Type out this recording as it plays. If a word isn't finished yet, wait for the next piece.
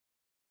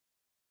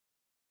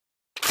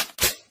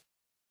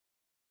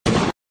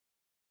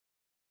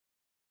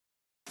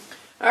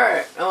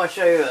Alright, I want to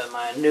show you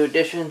my new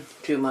addition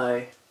to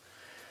my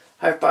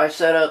hi-fi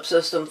setup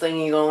system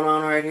thingy going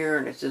on right here,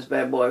 and it's this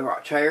bad boy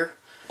right here.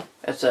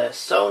 It's a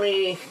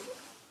Sony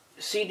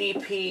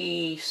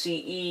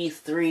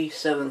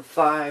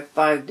CDP-CE375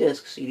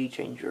 5-disc CD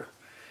changer.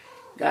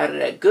 Got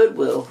it at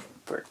Goodwill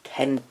for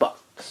 $10.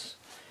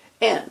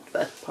 And the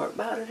best part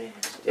about it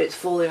is it's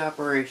fully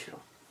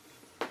operational.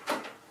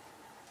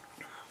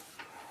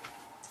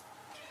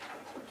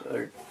 So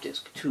there's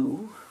disc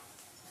 2.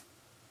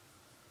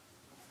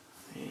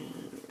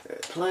 And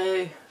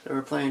play. So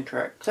we're playing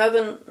track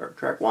 7 or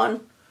track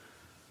 1.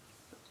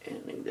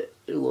 And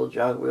do a little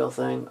jog wheel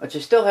thing, which I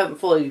still haven't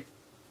fully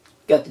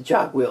got the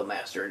jog wheel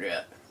mastered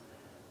yet.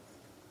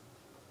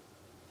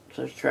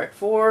 So there's track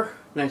 4.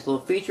 Nice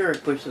little feature. I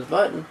push this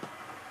button,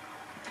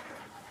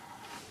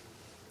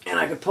 and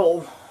I could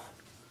pull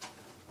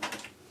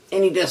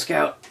any disc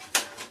out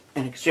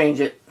and exchange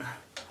it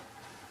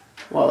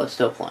while it's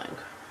still playing.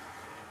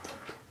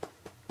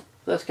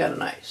 That's kind of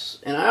nice.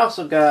 And I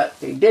also got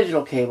a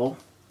digital cable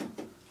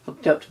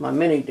hooked up to my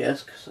mini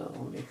disc. So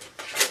let me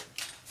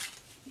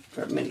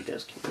grab a mini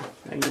disc here.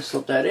 I can just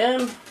slip that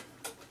in.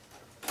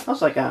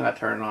 Looks like I'm not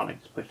turning it on. I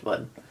just push the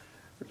button.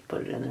 Let's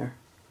put it in there.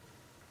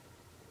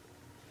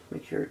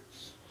 Make sure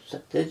it's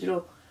set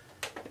digital.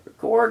 Hit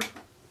record.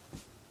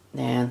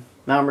 And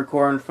now I'm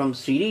recording from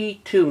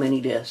CD to mini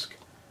disc.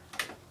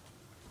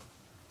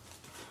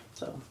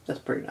 So that's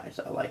pretty nice.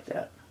 I like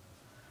that.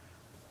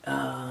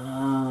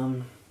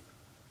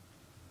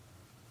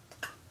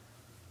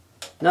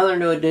 Another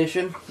new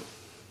addition.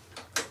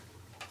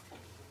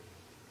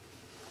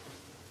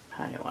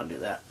 I didn't want to do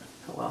that.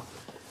 Oh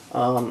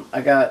well. I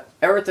got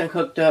everything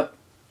hooked up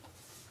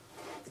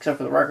except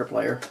for the record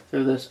player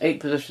through this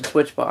 8-position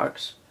switch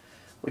box,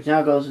 which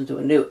now goes into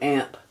a new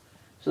amp.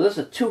 So this is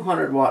a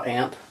 200 watt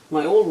amp.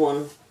 My old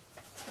one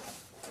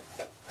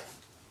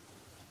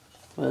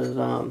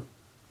was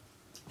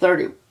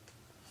 30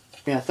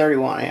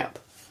 watt amp.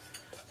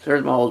 So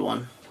there's my old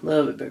one, a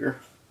little bit bigger.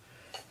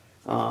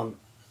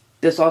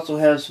 This also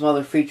has some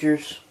other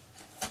features.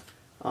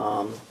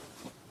 Can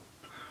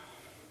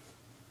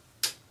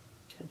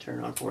turn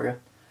it on for you.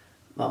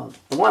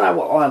 The one I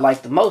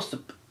like the most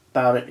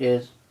about it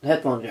is the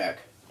headphone jack.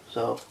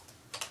 So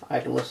I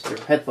can listen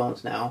through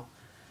headphones now.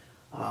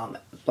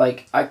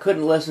 Like I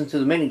couldn't listen to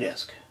the mini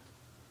disc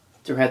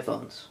through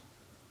headphones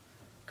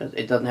because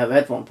it doesn't have a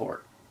headphone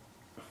port.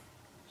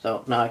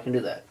 So now I can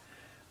do that.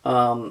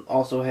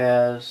 Also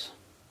has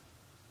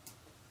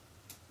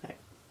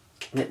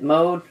hit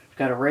mode. It's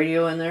got a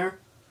radio in there.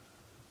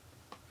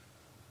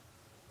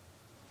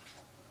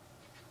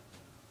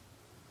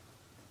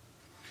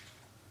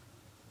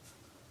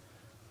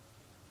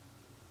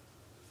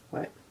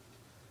 What?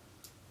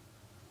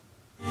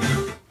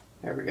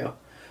 There we go.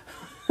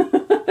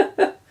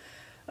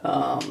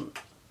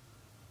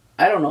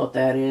 I don't know what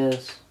that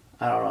is.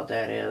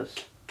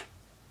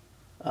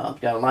 It's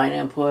got a line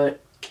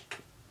input.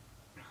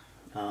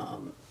 I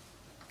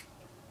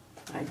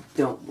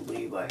don't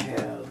believe I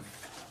have.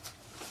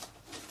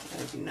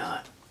 Maybe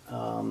not.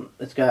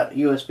 It's got a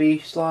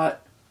USB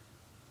slot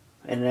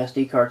and an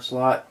SD card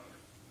slot.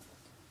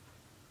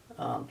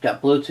 It's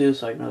got Bluetooth,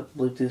 so I can hook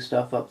Bluetooth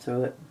stuff up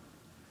through it.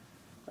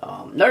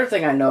 Another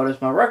thing I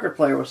noticed, my record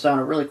player was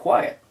sounding really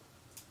quiet.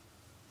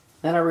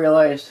 Then I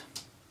realized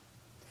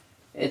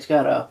it's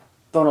got a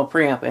phono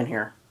preamp in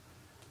here,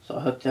 so I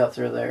hooked it up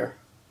through there.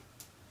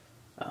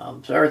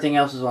 So everything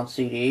else is on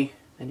CD,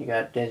 and you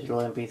got digital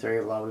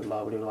MP3, blah blah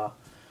blah blah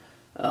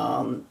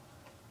blah.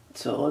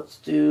 So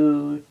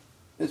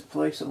let's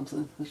play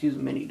something. Let's use a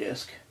mini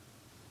disc.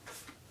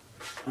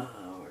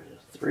 Where's it?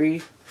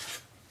 3.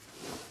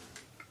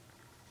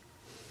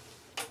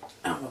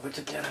 I don't know if I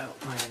took that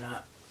out. Might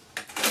not.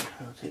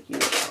 I'll take you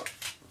out.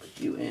 Put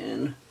you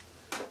in.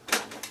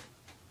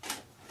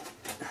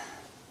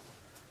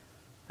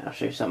 I'll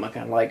show you something I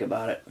kind of like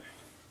about it.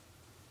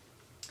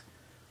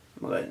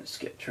 I'm going to go ahead and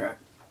skip track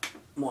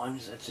 1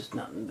 because that's just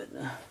nothing but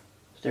a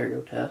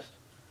stereo test.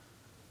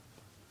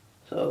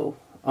 So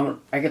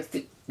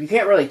you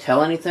can't really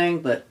tell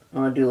anything, but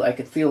I'm gonna do. I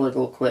can feel a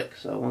little click.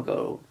 So I'm gonna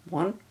go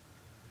 1,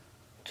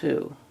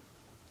 2,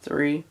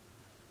 3,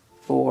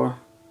 4,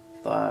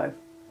 5,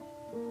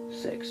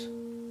 6.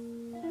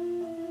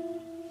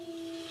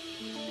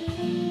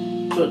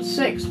 So it's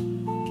 6. Yeah,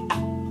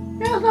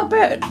 it's not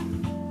bad.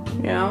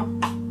 You know,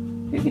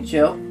 you can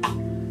chill.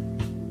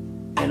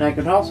 And I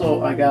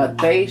got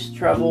bass,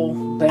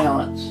 treble,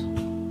 balance.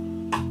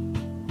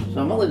 So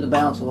I'm going to leave the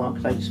balance alone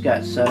because I just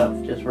got it set up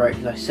just right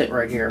because I sit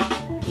right here.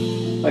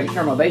 So I can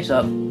turn my bass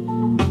up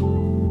and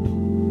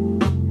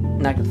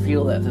I can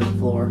feel that through the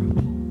floor.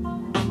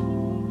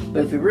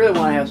 But if you really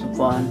want to have some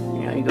fun,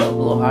 you know, you go a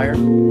little higher.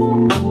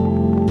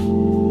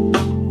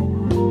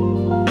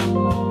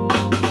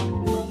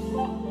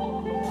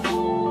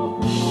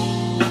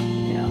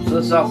 Yeah, so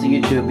this is off the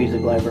YouTube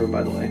Music Library,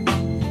 by the way. So,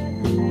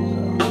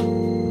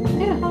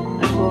 yeah,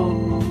 nice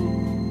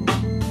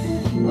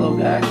little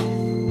guy.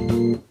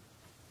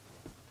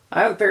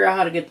 I haven't figured out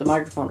how to get the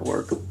microphone to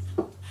work.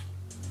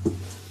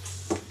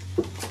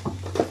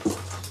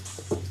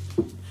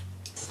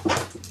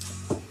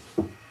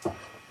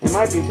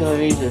 might be because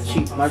I use a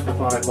cheap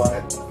microphone I bought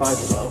at 5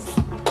 Below.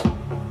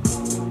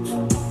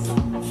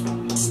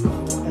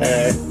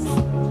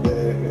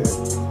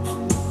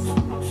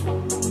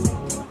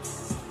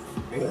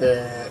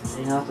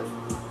 Nothing.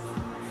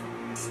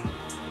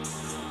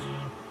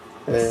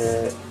 And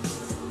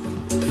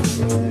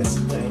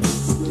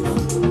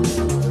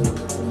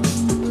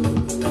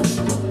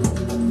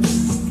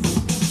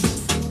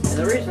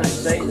the reason I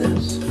say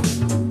this,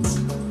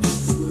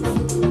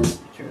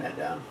 turn that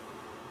down,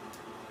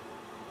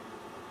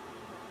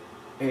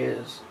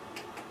 is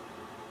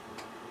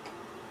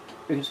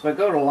because if I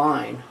go to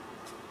line,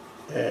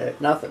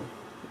 nothing.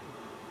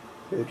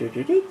 You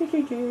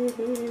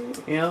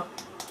know?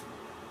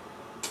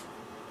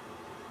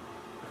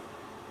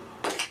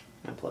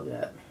 Unplug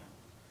that.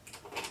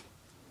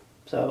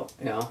 So,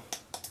 you know.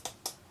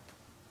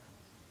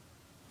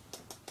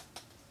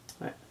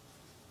 Right.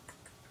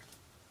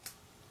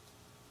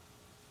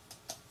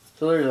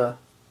 So there's a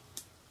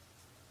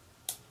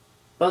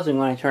buzzing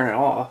when I turn it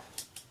off.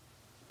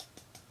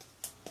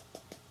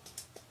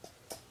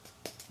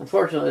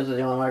 Unfortunately, this is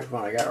the only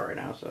microphone I got right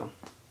now, so.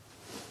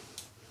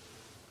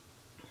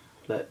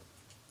 But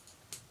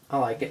I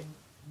like it.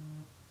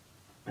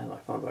 And my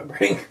phone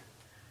vibrating.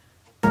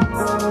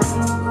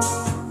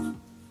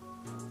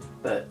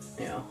 But,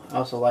 you know, I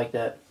also like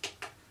that.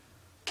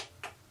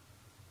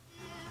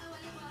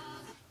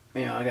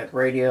 You know, I got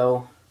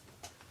radio.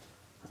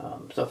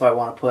 So if I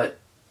want to put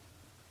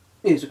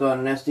music on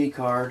an SD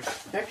card,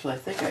 actually I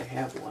think I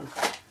have one,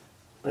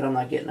 but I'm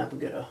not getting up and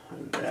get an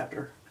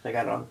adapter because I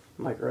got it on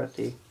micro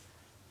SD.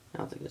 I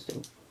don't think this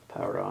thing's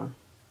powered on.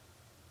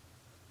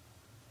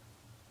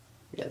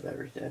 Yeah, the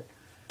battery's dead.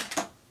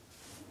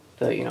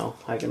 So, you know,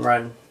 I can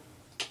run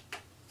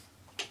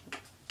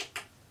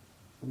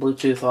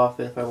Bluetooth off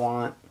it if I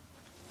want.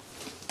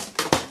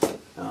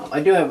 I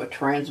do have a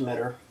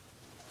transmitter,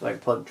 so I can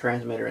plug the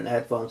transmitter in the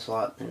headphone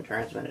slot and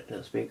transmit it to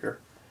the speaker.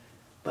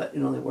 But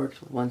it only works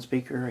with one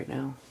speaker right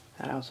now.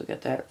 I also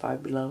got that at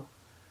 5 Below.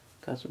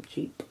 Got some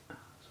cheap.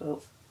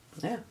 So,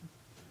 yeah.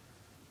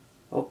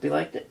 Hope you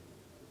liked it.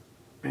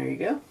 There you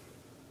go.